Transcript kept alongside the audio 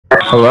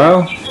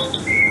Hello?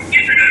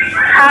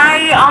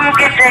 Hi,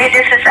 good day.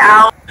 This is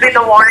Al with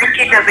the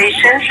warranty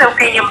division. So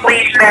can you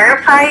please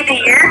verify the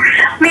year,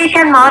 make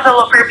and model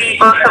of your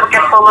vehicle so we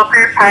can pull up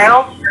your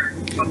file?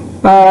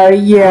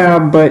 Yeah,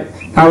 but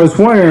I was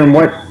wondering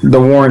what the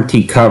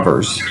warranty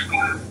covers.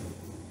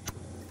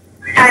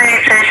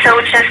 Alright, sir. So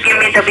just give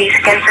me the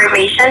basic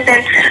information.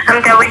 Then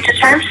I'm going to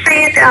transfer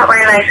it to our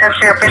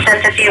licensed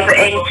representative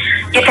and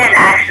you can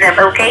ask them,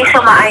 okay?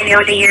 So I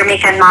know the year,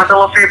 make and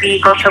model of your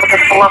vehicle so we can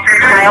pull up your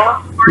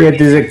file. Yeah,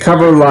 does it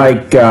cover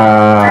like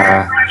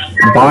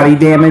body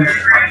damage?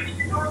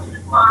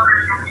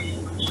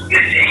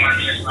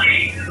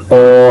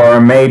 Or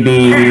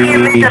maybe... Just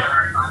give me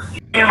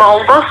the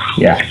Volvo.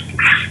 Yeah.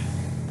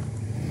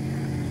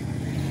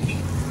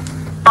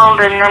 Hold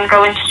on, I'm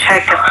going to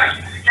check it.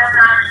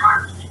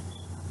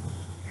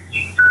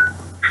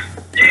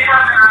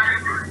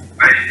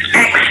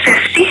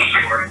 X50?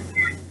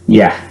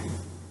 Yeah.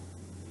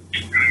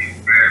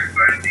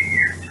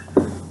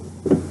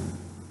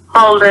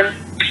 Hold on.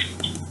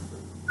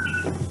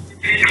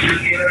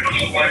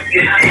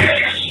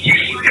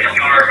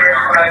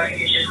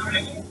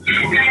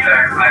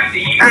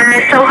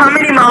 Alright, so how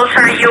many miles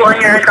are you on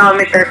your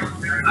odometer?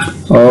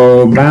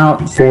 Oh,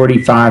 about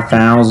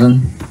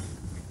 45,000.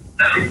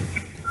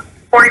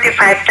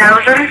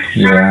 45,000?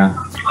 Yeah.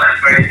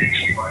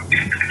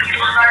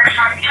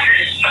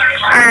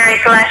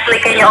 Alright, lastly,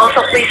 can you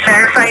also please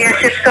verify your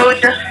zip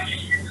code?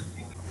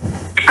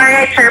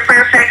 Alright, sir,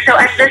 perfect. So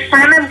at this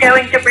time, I'm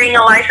going to bring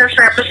a licensed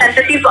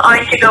representative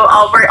on to go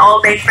over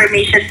all the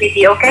information with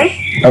you, okay?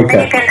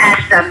 Okay. And you can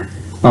ask them.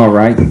 All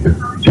right.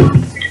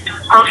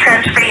 I'll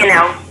transfer you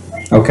now.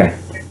 Okay.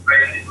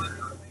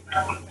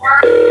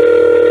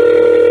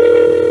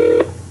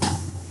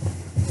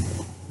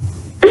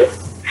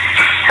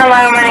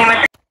 Hello, my name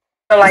is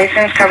the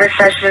licensed coverage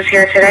specialist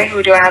here today.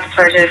 Who do I have the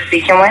pleasure of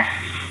speaking with?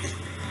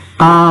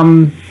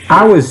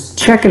 I was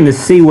checking to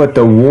see what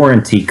the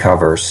warranty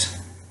covers.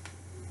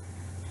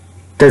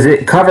 Does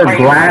it cover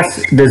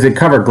glass? Does it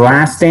cover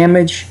glass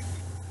damage?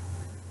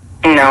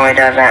 No, it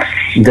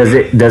doesn't.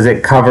 Does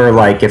it cover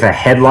like if a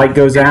headlight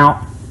goes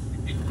out?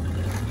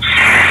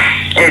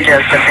 It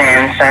just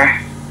depends, sir.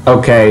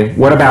 Okay.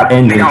 What about We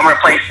engine don't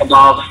replace the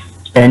bulbs.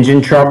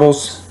 engine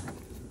troubles?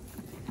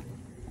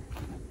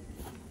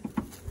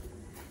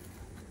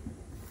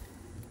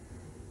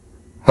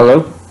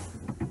 Hello?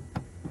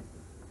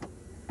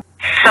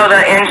 So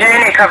the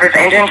engine, it covers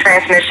engine,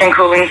 transmission,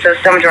 cooling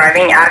system,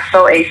 driving,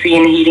 axle, AC,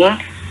 and heating.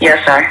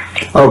 Yes, sir.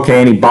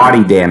 Okay. Any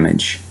body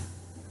damage?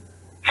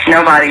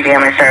 No body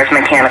damage, sir. It's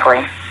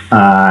mechanically.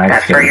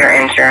 That's for your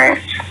insurance.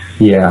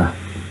 Yeah.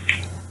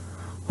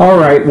 All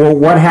right. Well,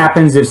 what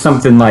happens if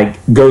something like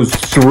goes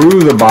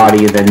through the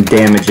body and then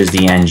damages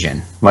the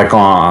engine? Like,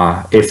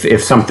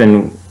 if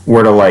something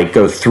were to like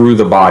go through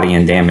the body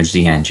and damage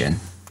the engine?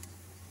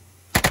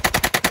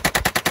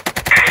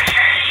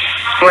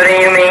 What do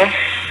you mean?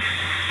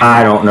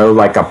 I don't know,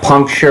 like a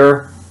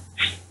puncture.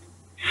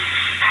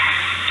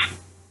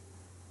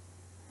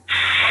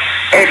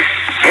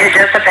 It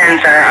just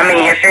depends, sir. I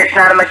mean, if it's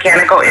not a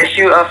mechanical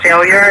issue of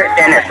failure,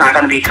 then it's not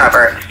going to be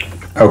covered.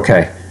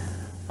 Okay.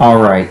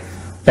 All right.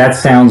 That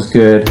sounds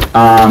good.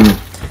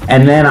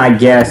 And then I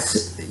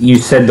guess you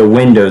said the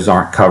windows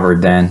aren't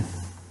covered then.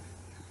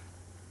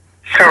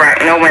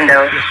 Correct. No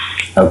windows.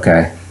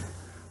 Okay.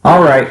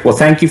 All right. Well,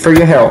 thank you for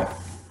your help.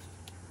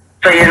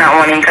 So you're not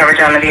wanting coverage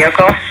on the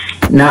vehicle?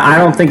 No, I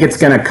don't think it's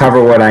going to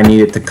cover what I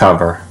need it to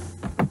cover.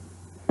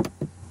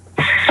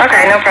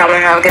 Okay, no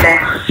problem. Have a good day.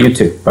 You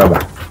too.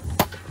 Bye-bye.